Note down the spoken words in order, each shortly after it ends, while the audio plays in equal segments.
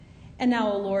And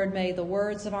now, O Lord, may the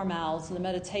words of our mouths and the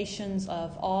meditations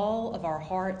of all of our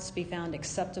hearts be found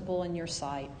acceptable in your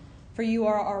sight. For you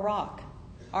are our rock,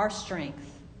 our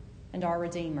strength, and our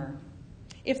Redeemer.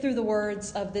 If through the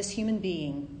words of this human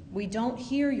being we don't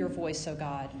hear your voice, O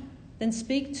God, then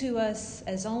speak to us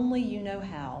as only you know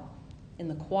how, in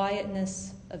the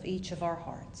quietness of each of our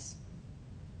hearts.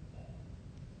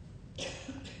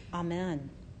 Amen.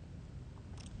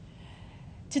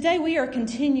 Today we are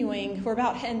continuing, we're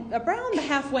around the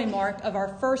halfway mark of our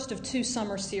first of two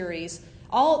summer series.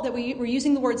 We're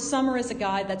using the word summer as a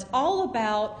guide. That's all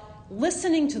about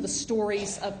listening to the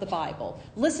stories of the Bible,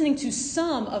 listening to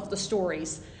some of the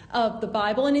stories of the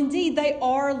Bible. And indeed, they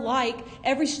are like,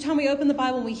 every time we open the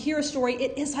Bible and we hear a story,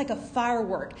 it is like a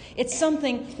firework. It's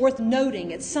something worth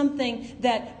noting. It's something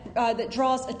that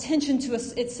draws attention to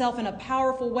itself in a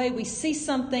powerful way. We see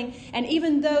something, and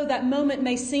even though that moment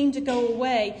may seem to go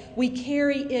away, we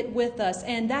carry it with us.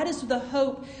 And that is the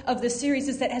hope of this series,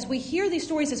 is that as we hear these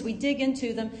stories, as we dig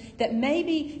into them, that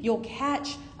maybe you'll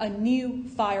catch a new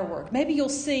firework. Maybe you'll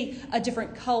see a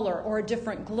different color or a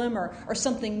different glimmer or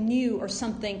something new or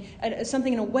something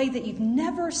in a way that you've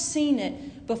never seen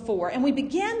it before. And we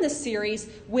began this series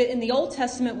in the Old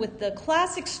Testament with the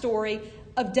classic story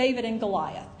of David and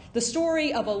Goliath. The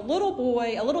story of a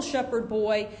little shepherd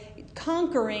boy,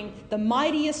 conquering the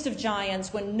mightiest of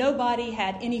giants when nobody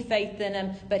had any faith in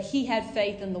him, but he had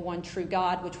faith in the one true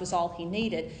God, which was all he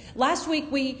needed. Last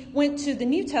week we went to the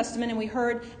New Testament and we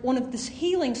heard one of the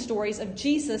healing stories of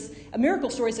Jesus, miracle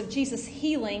stories of Jesus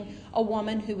healing a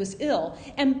woman who was ill.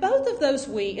 And both of those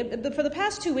for the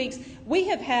past 2 weeks, we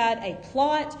have had a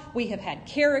plot, we have had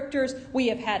characters, we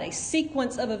have had a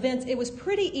sequence of events. It was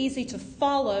pretty easy to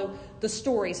follow the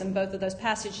stories in both of those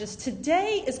passages.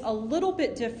 Today is a little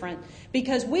bit different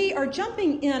because we are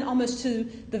jumping in almost to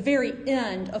the very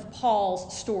end of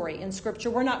Paul's story in Scripture.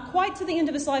 We're not quite to the end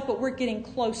of his life, but we're getting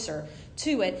closer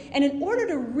to it. And in order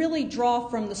to really draw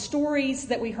from the stories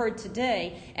that we heard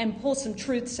today and pull some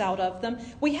truths out of them,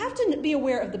 we have to be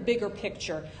aware of the bigger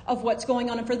picture of what's going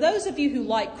on. And for those of you who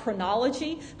like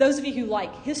chronology, those of you who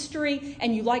like history,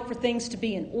 and you like for things to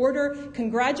be in order,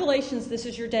 congratulations, this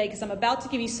is your day, because I'm about to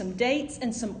give you some dates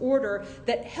and some order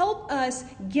that help us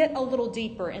get a little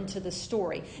deeper into the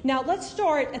story. Now, let's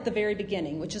start at the very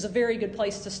beginning, which is a very good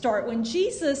place to start. When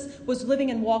Jesus was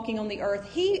living and walking on the earth,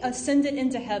 he ascended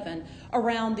into heaven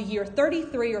around the year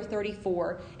 33 or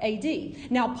 34 AD.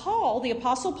 Now, Paul, the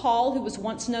Apostle Paul, who was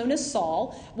once known as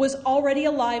Saul, was already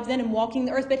alive then and walking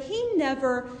the earth, but he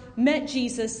never met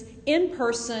Jesus in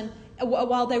person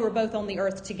while they were both on the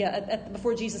earth together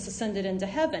before Jesus ascended into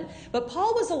heaven. But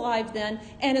Paul was alive then,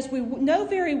 and as we know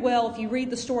very well, if you read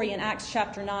the story in Acts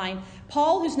chapter 9,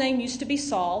 Paul, whose name used to be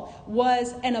Saul,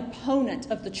 was an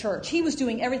opponent of the church. He was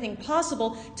doing everything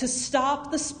possible to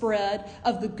stop the spread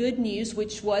of the good news,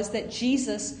 which was that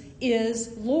Jesus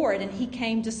is Lord, and he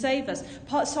came to save us.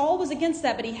 Saul was against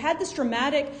that, but he had this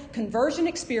dramatic conversion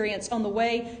experience on the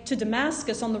way to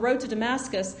Damascus, on the road to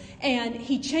Damascus, and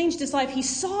he changed his life. He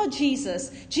saw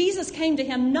Jesus. Jesus came to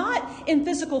him not in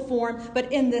physical form,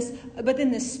 but in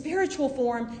this spiritual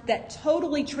form that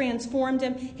totally transformed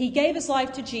him. He gave his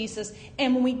life to Jesus,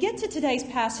 and when we get to today's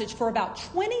passage, for about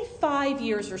 25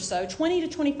 years or so, 20 to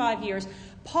 25 years,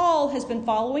 Paul has been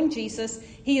following Jesus.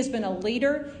 He has been a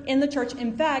leader in the church.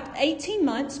 In fact, 18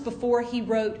 months before he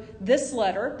wrote this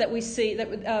letter that we see,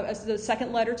 as the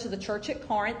second letter to the church at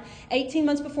Corinth, 18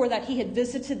 months before that, he had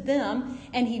visited them,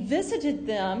 and he visited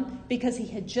them because he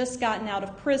had just gotten out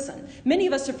of prison. Many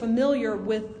of us are familiar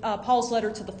with Paul's letter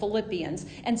to the Philippians,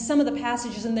 and some of the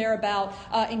passages in there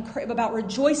about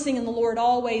rejoicing in the Lord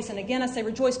always. And again, I say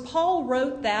rejoice. Paul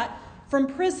wrote that from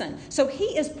prison. So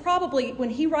he is probably, when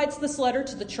he writes this letter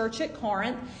to the church at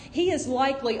Corinth, he is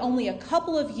likely only a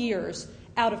couple of years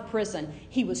out of prison.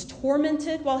 He was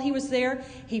tormented while he was there.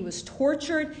 He was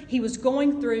tortured. He was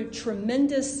going through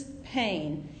tremendous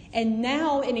pain. And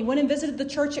he went and visited the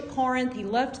church at Corinth. He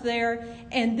left there.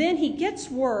 And then he gets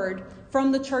word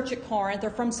from the church at Corinth, or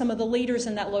from some of the leaders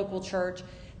in that local church,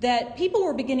 that people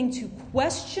were beginning to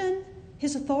question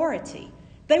his authority.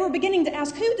 They were beginning to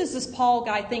ask, who does this Paul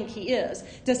guy think he is?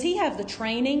 Does he have the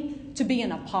training to be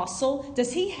an apostle?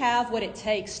 Does he have what it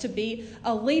takes to be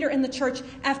a leader in the church?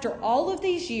 After all of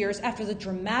these years, after the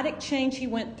dramatic change he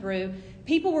went through,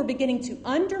 people were beginning to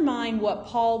undermine what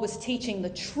Paul was teaching, the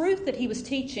truth that he was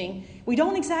teaching. We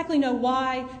don't exactly know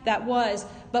why that was,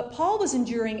 but Paul was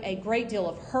enduring a great deal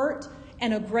of hurt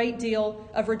and a great deal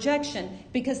of rejection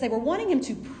because they were wanting him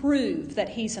to prove that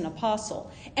he's an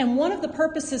apostle. And one of the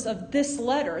purposes of this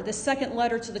letter, this second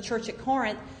letter to the church at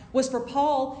Corinth, was for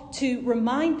Paul to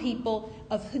remind people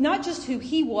of not just who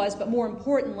he was, but more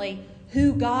importantly,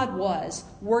 who God was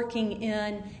working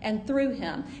in and through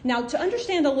him. Now, to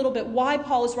understand a little bit why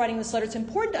Paul is writing this letter, it's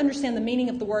important to understand the meaning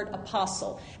of the word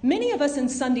apostle. Many of us in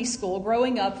Sunday school,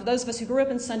 growing up, for those of us who grew up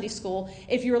in Sunday school,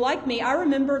 if you're like me, I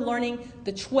remember learning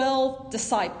the 12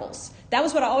 disciples. That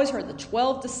was what I always heard, the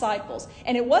 12 disciples.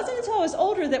 And it wasn't until I was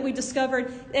older that we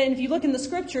discovered, and if you look in the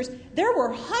scriptures, there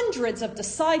were hundreds of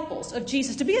disciples of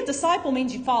Jesus. To be a disciple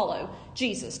means you follow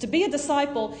Jesus. To be a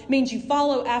disciple means you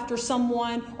follow after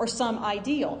someone or some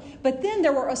ideal. But then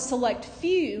there were a select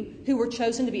few who were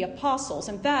chosen to be apostles.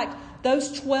 In fact,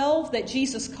 those 12 that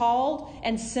Jesus called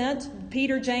and sent,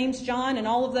 Peter, James, John, and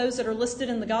all of those that are listed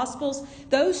in the Gospels,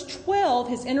 those 12,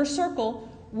 his inner circle,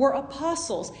 were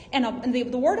apostles. And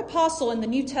the word apostle in the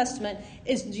New Testament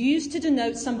is used to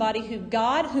denote somebody whom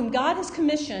God has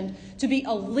commissioned to be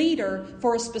a leader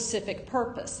for a specific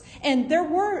purpose. And there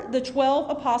were the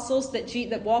 12 apostles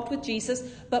that walked with Jesus,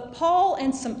 but Paul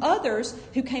and some others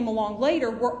who came along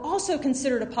later were also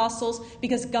considered apostles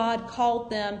because God called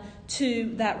them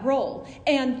to that role.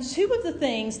 And two of the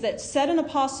things that set an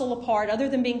apostle apart, other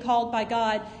than being called by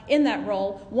God in that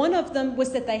role, one of them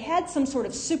was that they had some sort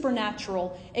of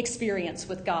supernatural experience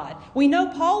with God. We know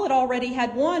Paul had already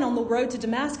had one on the road to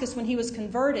Damascus when he was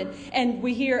converted, and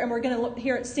we're going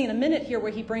to see in a minute here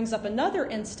where he brings up another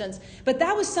instance, but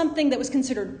that was something that was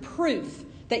considered proof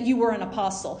that you were an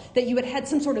apostle, that you had had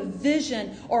some sort of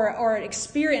vision or an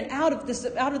experience out of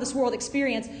this world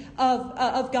experience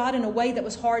of God in a way that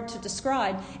was hard to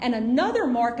describe. And another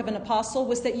mark of an apostle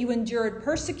was that you endured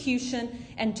persecution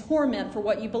and torment for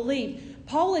what you believed.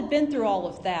 Paul had been through all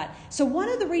of that. So one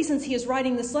of the reasons he is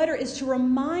writing this letter is to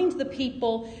remind the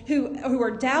people who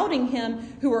are doubting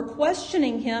him, who are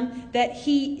questioning him, that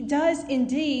he does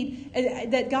indeed,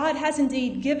 that God has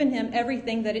indeed given him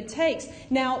everything that it takes.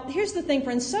 Now, here's the thing,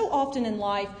 friends. So often in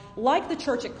life, like the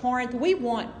church at Corinth, we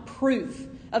want proof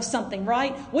of something,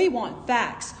 right? We want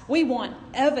facts. We want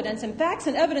evidence. And facts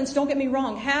and evidence, don't get me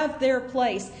wrong, have their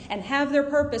place and have their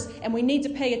purpose, and we need to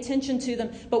pay attention to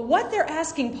them. But what they're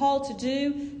asking Paul to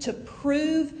do to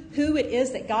prove who it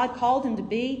is that God called him to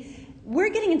be, we're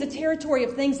getting into territory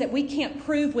of things that we can't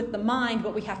prove with the mind,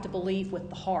 but we have to believe with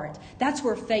the heart. That's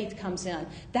where faith comes in.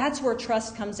 That's where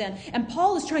trust comes in. And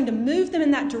Paul is trying to move them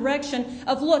in that direction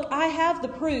of, look, I have the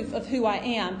proof of who I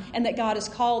am and that God has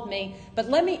called me, but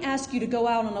let me ask you to go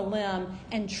out on a limb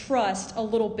and trust a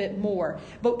little bit more.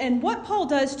 And what Paul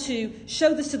does to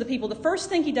show this to the people, the first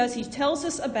thing he does, he tells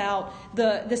us about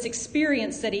this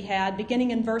experience that he had, beginning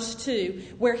in verse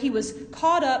 2, where he was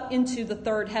caught up into the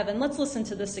third heaven. Let's listen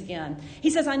to this again.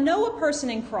 He says, I know a person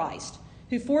in Christ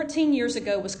who 14 years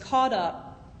ago was caught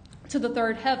up to the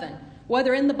third heaven.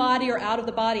 Whether in the body or out of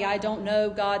the body, I don't know.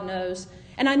 God knows.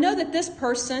 And I know that this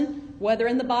person, whether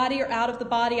in the body or out of the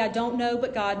body, I don't know,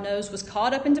 but God knows, was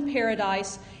caught up into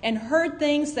paradise and heard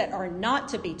things that are not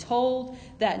to be told,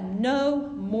 that no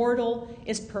mortal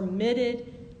is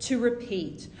permitted to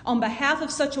repeat. On behalf of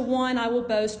such a one, I will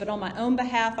boast, but on my own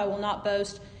behalf, I will not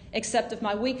boast, except of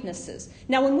my weaknesses.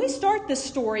 Now, when we start this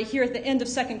story here at the end of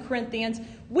 2 Corinthians,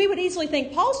 we would easily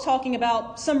think Paul's talking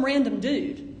about some random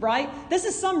dude, right? This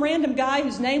is some random guy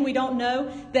whose name we don't know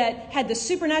that had this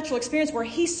supernatural experience where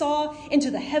he saw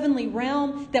into the heavenly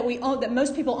realm that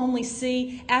most people only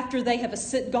see after they have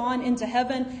gone into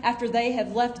heaven, after they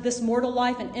have left this mortal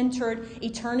life and entered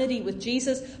eternity with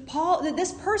Jesus.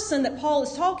 This person that Paul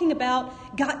is talking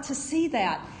about got to see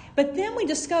that. But then we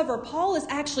discover Paul is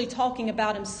actually talking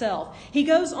about himself. He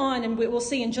goes on, and we'll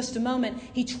see in just a moment,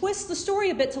 he twists the story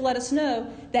a bit to let us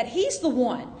know that he's the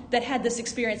one that had this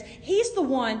experience. He's the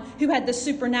one who had this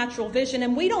supernatural vision,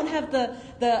 and we don't have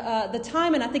the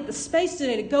time and I think the space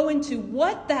today to go into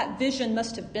what that vision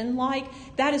must have been like.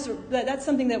 That's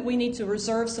something that we need to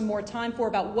reserve some more time for,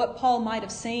 about what Paul might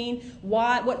have seen,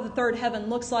 what the third heaven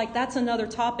looks like. That's another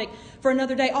topic for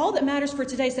another day. All that matters for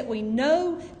today is that we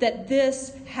know that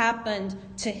this happened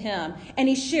to him, and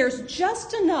he shares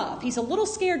just enough. He's a little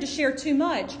scared to share too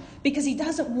much because he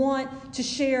doesn't want to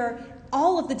share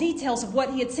all of the details of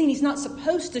what he had seen. He's not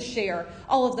supposed to share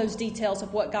all of those details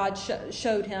of what God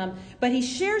showed him, but he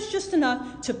shares just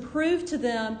enough to prove to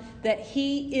them that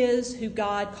he is who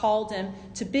God called him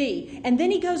to be. And then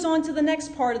he goes on to the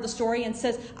next part of the story and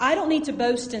says, I don't need to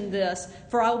boast in this,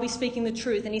 for I will be speaking the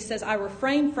truth. And he says, I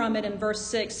refrain from it in verse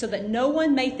 6, so that no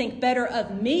one may think better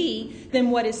of me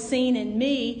than what is seen in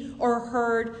me or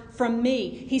heard from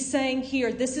me. He's saying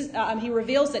here, he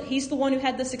reveals that he's the one who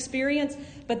had this experience,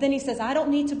 but then he says, I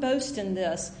don't need to boast in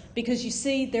this, because you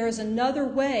see, there is another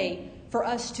way for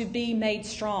us to be made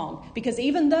strong. Because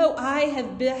even though I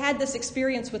have had this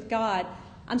experience with God,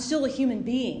 I'm still a human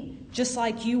being, just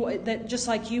like you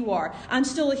are. I'm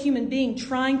still a human being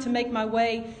trying to make my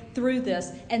way through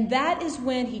this. And that is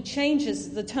when he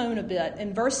changes the tone a bit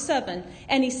in verse 7.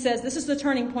 And he says, this is the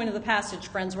turning point of the passage,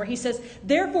 friends, where he says,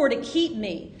 therefore, to keep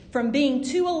me from being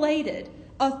too elated,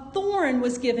 a thorn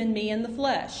was given me in the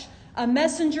flesh, a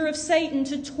messenger of Satan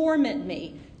to torment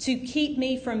me, to keep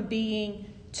me from being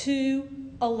too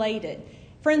elated.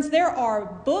 Friends, there are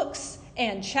books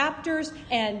and chapters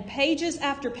and pages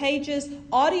after pages,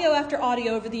 audio after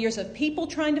audio over the years of people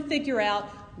trying to figure out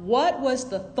what was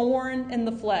the thorn in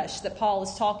the flesh that Paul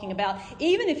is talking about.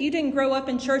 Even if you didn't grow up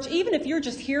in church, even if you're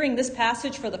just hearing this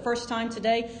passage for the first time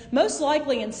today, most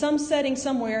likely in some setting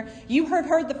somewhere, you have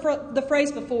heard the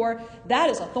phrase before, that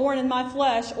is a thorn in my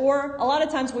flesh. Or a lot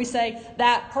of times we say,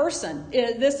 that person,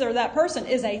 this or that person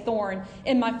is a thorn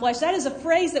in my flesh. That is a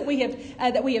phrase that we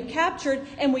have captured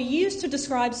and we use to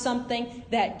describe something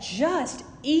that just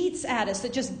eats at us,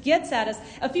 that just gets at us.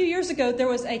 A few years ago, there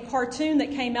was a cartoon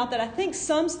that came out that I think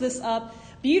sums this up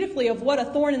beautifully of what a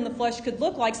thorn in the flesh could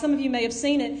look like. Some of you may have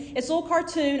seen it. It's a little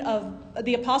cartoon of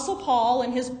the Apostle Paul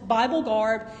in his Bible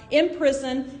garb in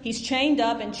prison. He's chained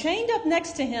up, and chained up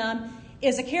next to him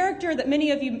is a character that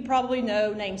many of you probably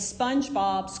know named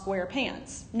SpongeBob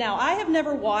SquarePants. Now, I have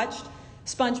never watched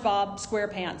SpongeBob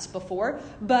SquarePants before,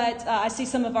 but I see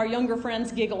some of our younger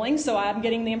friends giggling, so I'm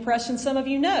getting the impression some of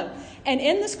you know. And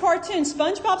in this cartoon,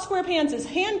 SpongeBob SquarePants is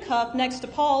handcuffed next to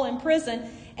Paul in prison,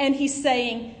 and he's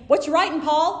saying, "What you writing,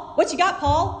 Paul? What you got,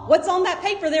 Paul? What's on that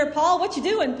paper there, Paul? What you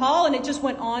doing, Paul?" And it just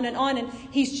went on, and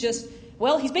he's just,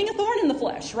 well, he's being a thorn in the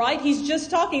flesh, right? He's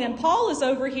just talking, and Paul is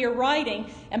over here writing,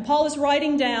 and Paul is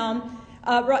writing down,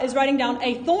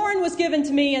 a thorn was given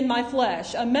to me in my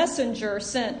flesh, a messenger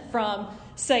sent from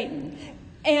Satan.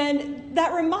 And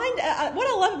that what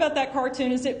I love about that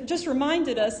cartoon is it just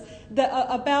reminded us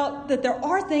that there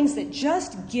are things that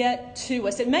just get to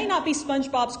us. It may not be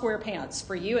SpongeBob SquarePants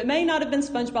for you. It may not have been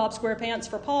SpongeBob SquarePants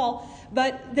for Paul,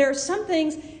 but there are some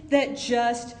things that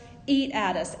just eat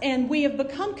at us. And we have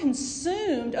become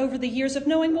consumed over the years of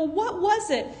knowing, well, what was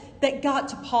it that got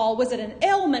to Paul? Was it an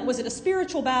ailment? Was it a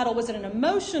spiritual battle? Was it an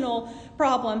emotional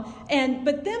problem?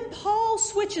 But then Paul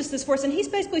switches this for us, and he's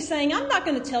basically saying, I'm not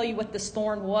going to tell you what this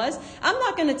thorn was. I'm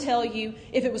not going to tell you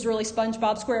if it was really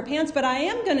SpongeBob SquarePants, but I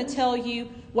am going to tell you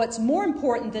what's more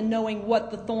important than knowing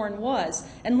what the thorn was.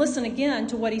 And listen again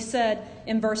to what he said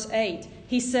in verse 8.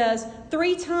 He says,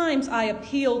 3 times I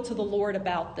appealed to the Lord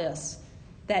about this,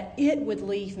 that it would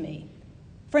leave me.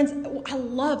 Friends, I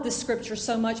love this scripture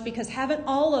so much because haven't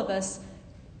all of us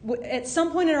at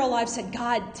some point in our lives said,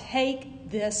 God, take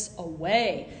this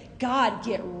away. God,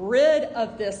 get rid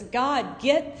of this. God,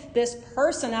 get this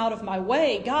person out of my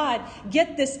way. God,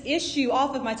 get this issue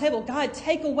off of my table. God,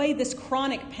 take away this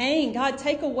chronic pain. God,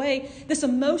 take away this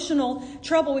emotional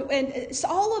trouble. And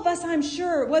all of us, I'm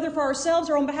sure, whether for ourselves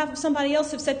or on behalf of somebody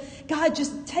else, have said, God,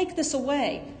 just take this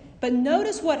away. But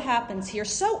notice what happens here.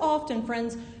 So often,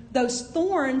 friends, those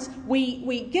thorns,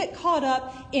 we get caught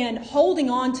up in holding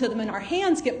on to them, and our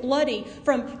hands get bloody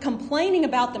from complaining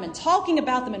about them and talking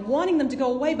about them and wanting them to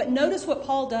go away. But notice what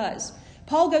Paul does.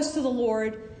 Paul goes to the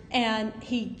Lord and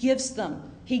he gives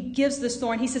this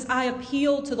thorn. He says, I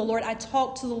appealed to the Lord. I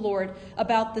talked to the Lord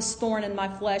about this thorn in my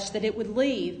flesh, that it would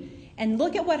leave. And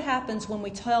look at what happens when we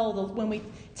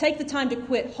take the time to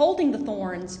quit holding the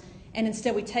thorns, and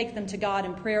instead we take them to God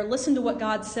in prayer. Listen to what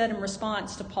God said in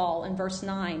response to Paul in verse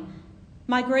 9.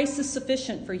 My grace is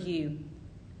sufficient for you.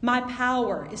 My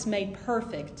power is made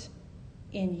perfect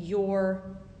in your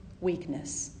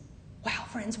weakness. Wow,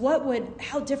 friends,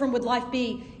 how different would life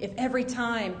be if every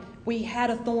time we had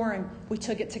a thorn, we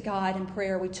took it to God in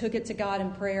prayer. We took it to God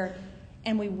in prayer,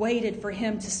 and we waited for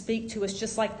him to speak to us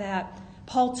just like that.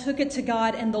 Paul took it to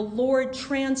God, and the Lord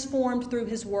transformed through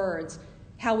his words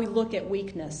how we look at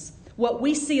weakness. What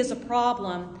we see as a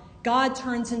problem, God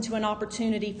turns into an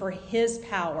opportunity for his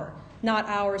power, not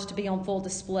ours, to be on full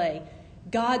display.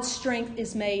 God's strength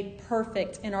is made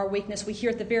perfect in our weakness. We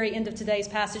hear at the very end of today's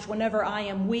passage, whenever I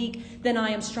am weak, then I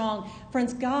am strong.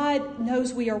 Friends, God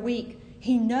knows we are weak.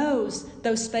 He knows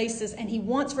those spaces, and he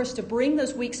wants for us to bring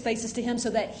those weak spaces to him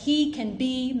so that he can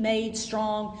be made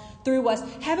strong through us.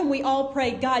 Haven't we all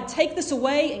prayed, God, take this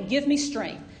away and give me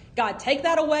strength? God, take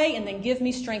that away and then give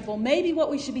me strength. Well, maybe what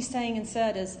we should be saying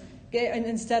instead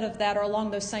of that, or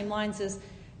along those same lines, is,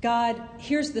 God,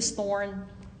 here's this thorn,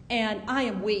 and I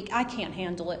am weak. I can't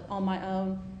handle it on my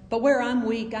own. But where I'm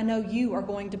weak, I know you are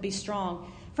going to be strong.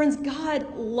 Friends,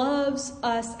 God loves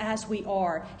us as we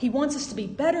are. He wants us to be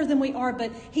better than we are,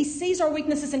 but He sees our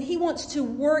weaknesses and He wants to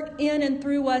work in and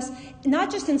through us,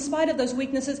 not just in spite of those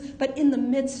weaknesses, but in the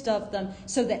midst of them,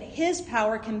 so that His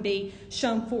power can be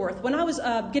shown forth. When I was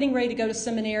getting ready to go to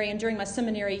seminary and during my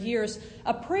seminary years,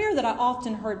 a prayer that I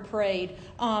often heard prayed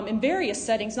in various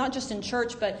settings, not just in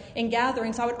church, but in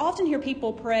gatherings, I would often hear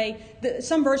people pray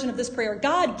some version of this prayer: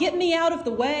 God, get me out of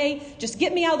the way. Just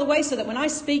get me out of the way so that when I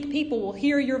speak, people will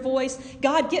hear your voice.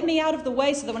 God, get me out of the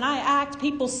way so that when I act,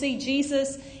 people see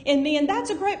Jesus in me. And that's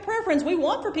a great prayer, friends. We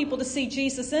want for people to see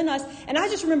Jesus in us. And I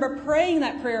just remember praying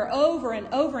that prayer over and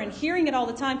over and hearing it all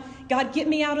the time. God, get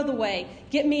me out of the way.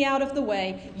 Get me out of the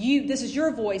way. This is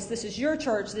your voice. This is your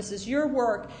church. This is your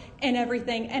work and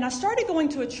everything. And I started going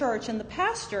to a church, and the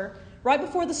pastor, right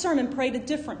before the sermon, prayed a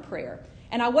different prayer.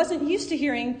 And I was used to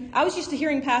hearing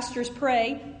pastors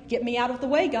pray, get me out of the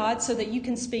way, God, so that you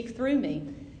can speak through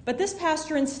me. But this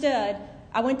pastor instead,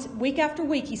 I went week after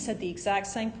week, he said the exact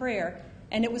same prayer.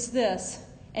 And it was this: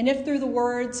 and if through the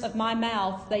words of my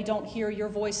mouth they don't hear your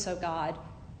voice, O God,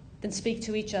 then speak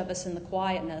to each of us in the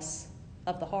quietness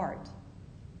of the heart.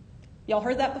 Y'all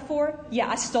heard that before? Yeah,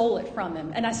 I stole it from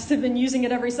him. And I've been using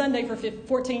it every Sunday for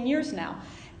 14 years now.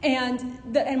 And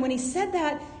when he said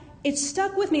that, it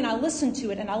stuck with me, and I listened to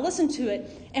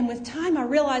it, and with time I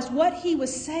realized what he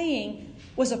was saying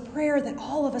was a prayer that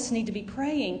all of us need to be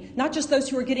praying, not just those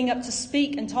who are getting up to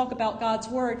speak and talk about God's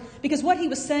word, because what he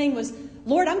was saying was,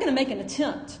 Lord, I'm going to make an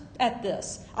attempt at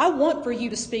this. I want for you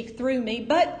to speak through me,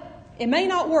 but it may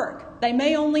not work. They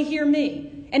may only hear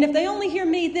me. And if they only hear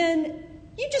me, then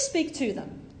you just speak to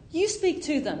them. You speak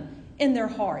to them in their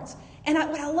hearts. And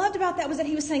what I loved about that was that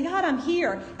he was saying, God, I'm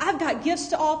here. I've got gifts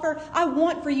to offer. I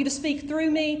want for you to speak through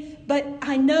me. But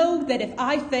I know that if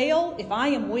I fail, if I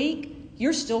am weak,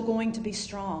 you're still going to be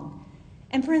strong.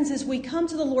 And friends, as we come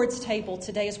to the Lord's table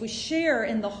today, as we share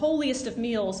in the holiest of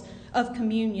meals of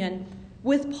communion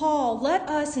with Paul, let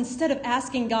us, instead of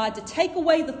asking God to take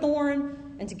away the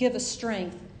thorn and to give us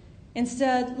strength,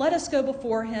 instead, let us go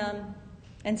before him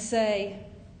and say,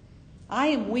 I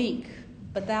am weak,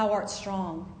 but thou art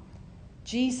strong.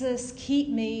 Jesus, keep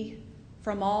me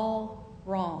from all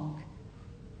wrong.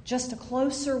 Just a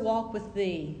closer walk with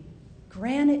thee.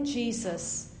 Grant it,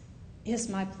 Jesus, is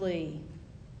my plea.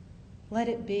 Let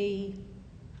it be,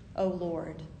 O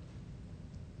Lord.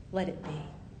 Let it be.